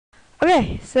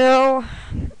Okay, so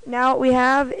now what we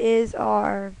have is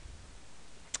our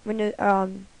Windows.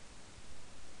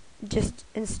 Just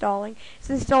installing.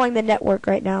 It's installing the network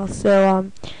right now,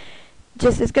 so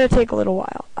just it's gonna take a little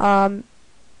while.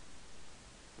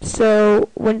 So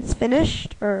when it's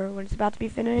finished, or when it's about to be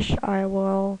finished, I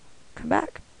will come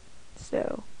back.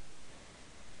 So,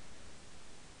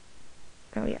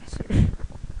 oh yes.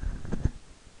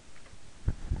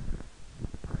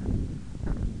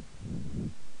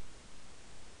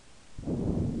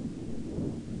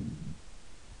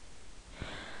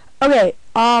 Okay.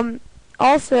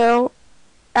 Also,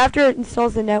 after it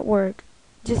installs the network,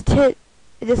 just hit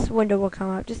this window will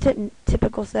come up. Just hit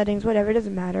typical settings, whatever. It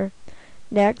doesn't matter.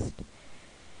 Next,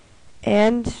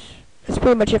 and that's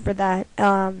pretty much it for that.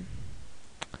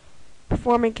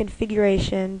 Performing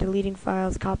configuration, deleting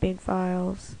files, copying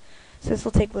files. So this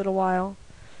will take a little while.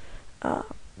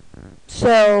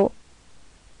 So,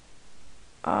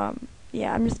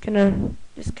 yeah, I'm just gonna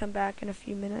come back in a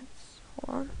few minutes.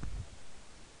 Hold on.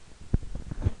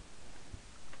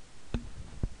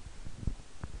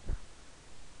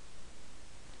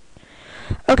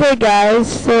 Okay,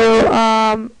 guys.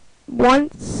 So,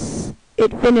 once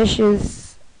it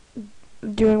finishes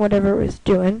doing whatever it was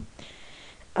doing,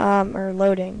 or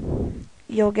loading,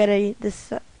 you'll get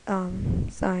this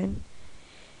sign.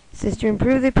 It says to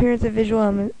improve the appearance of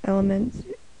visual elements,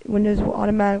 Windows will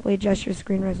automatically adjust your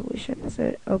screen resolution.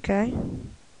 So, okay.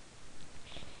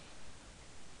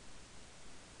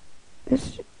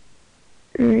 Let's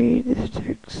read this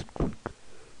text.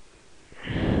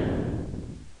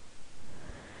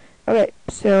 Okay,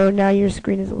 so now your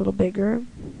screen is a little bigger.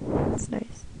 That's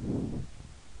nice.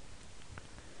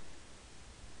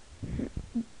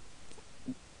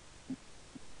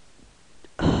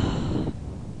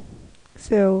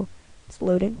 So, it's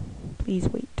loading. Please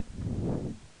wait.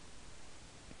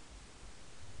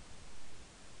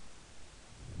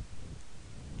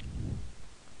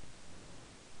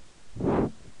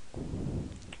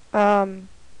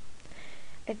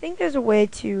 I think there's a way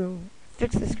to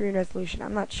fix the screen resolution.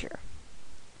 I'm not sure.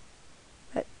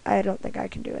 But I don't think I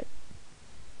can do it.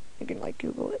 You can, like,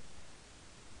 Google it.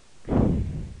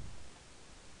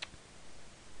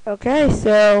 Okay,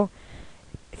 so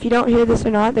if you don't hear this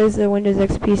or not, there's the Windows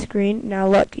XP screen. Now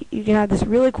look, you can have this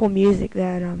really cool music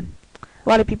that a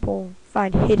lot of people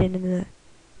find hidden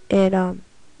in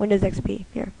Windows XP.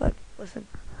 Here, look, listen.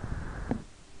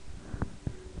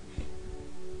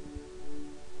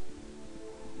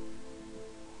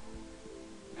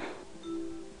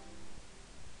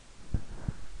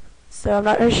 So I'm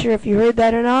not really sure if you heard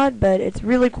that or not, but it's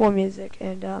really cool music,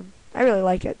 and I really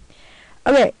like it.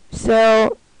 Okay,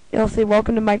 so it'll say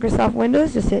welcome to Microsoft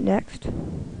Windows. Just hit next.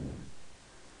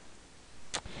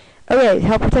 Okay,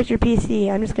 help protect your PC.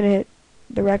 I'm just gonna hit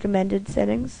the recommended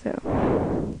settings. So,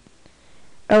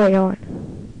 oh wait, hold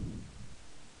on.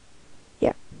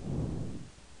 Yeah.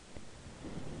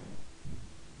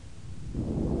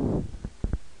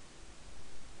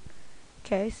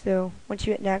 Okay, so once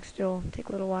you hit next, it'll take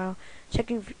a little while.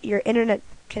 Checking your internet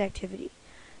connectivity.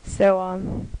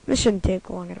 So this shouldn't take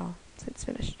long at all. So it's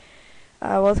finished.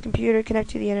 Will this computer connect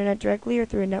to the internet directly or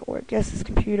through a network? Yes, this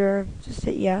computer. Just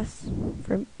hit yes.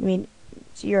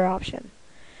 It's your option.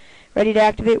 Ready to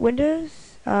activate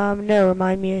Windows? No.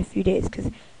 Remind me in a few days,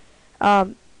 because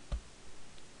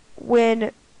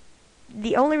when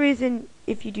the only reason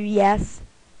if you do yes,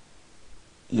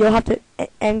 you'll have to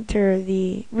enter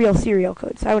the real serial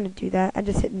code. So I wouldn't do that. I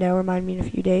just hit no. Remind me in a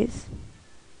few days.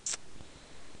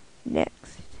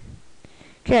 Next.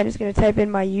 Okay, I'm just gonna type in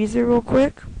my user real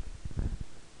quick.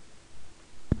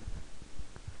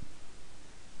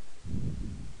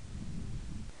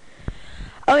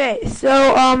 Okay,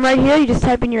 so right here you just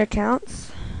type in your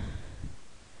accounts.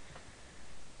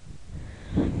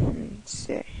 Let's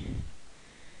see.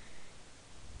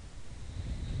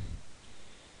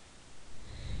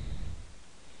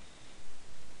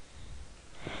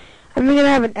 I'm gonna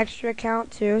have an extra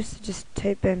account too, so just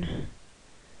type in.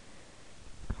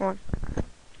 Hold on.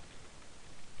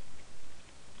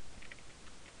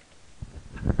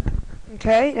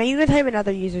 Okay, now you can type in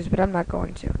other users, but I'm not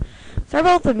going to. Sorry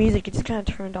about the music, it's kind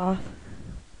of turned off.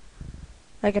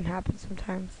 That can happen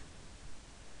sometimes.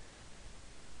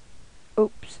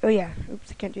 Oops. Oh yeah.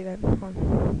 Oops, I can't do that. Hold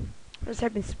on. Let's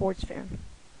type in sports fan.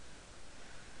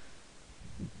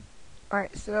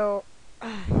 Alright, so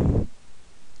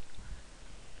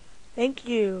thank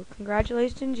you.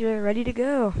 Congratulations, you're ready to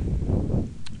go.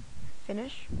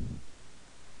 Finish.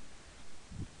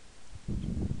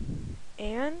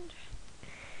 And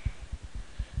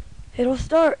it'll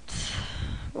start.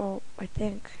 Well, I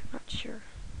think. I'm not sure.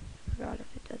 I forgot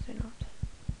if it does or not.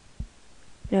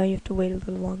 No, you have to wait a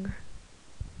little longer.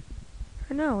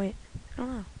 Or no, wait. I don't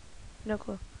know. No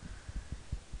clue.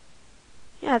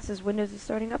 Yeah, it says Windows is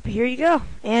starting up. Here you go.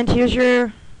 And here's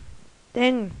your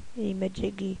thing,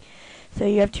 majiggy. So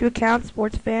you have two accounts,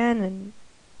 sports fan and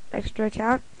extra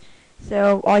account.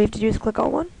 So all you have to do is click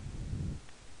on one.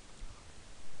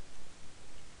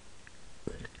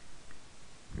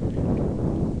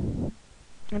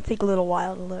 It'll take a little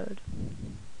while to load.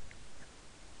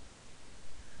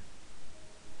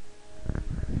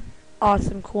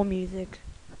 Awesome, cool music.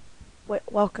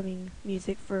 Welcoming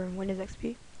music for Windows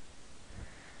XP.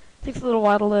 Takes a little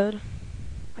while to load,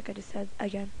 like I just said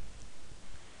again.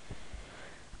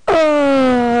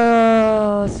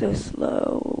 Oh, so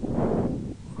slow.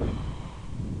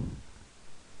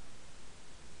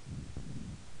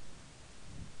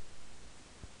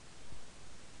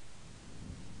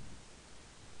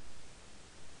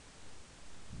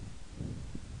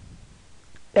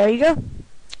 There you go.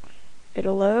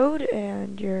 It'll load,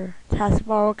 and your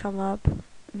taskbar will come up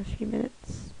in a few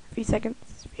minutes, a few seconds,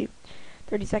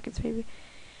 30 seconds maybe,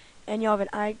 and you'll have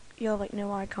like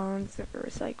no icons except for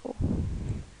recycle,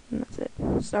 and that's it.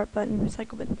 Start button,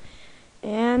 recycle button,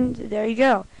 and there you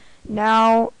go.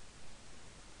 Now,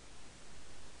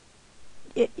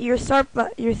 your start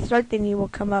thingy will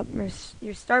come up.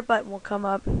 Your start button will come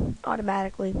up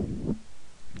automatically.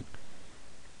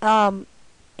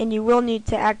 And you will need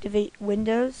to activate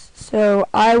Windows, so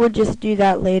I would just do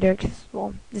that later,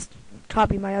 well, just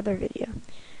copy my other video.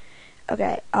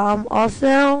 Okay,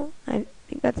 also, I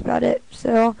think that's about it.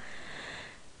 So,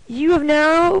 you have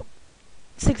now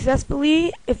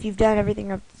successfully, if you've done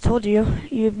everything I've told you,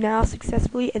 you've now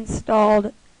successfully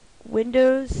installed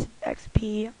Windows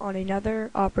XP on another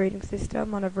operating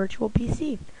system on a virtual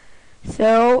PC.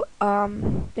 So,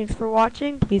 thanks for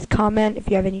watching. Please comment if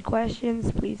you have any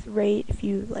questions. Please rate if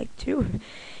you like to.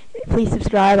 Please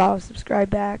subscribe. I'll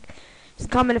subscribe back. Just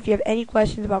comment if you have any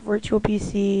questions about virtual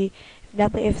PC.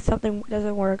 If something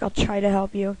doesn't work, I'll try to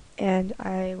help you. And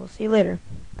I will see you later.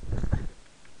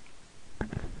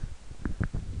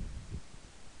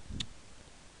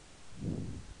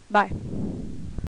 Bye.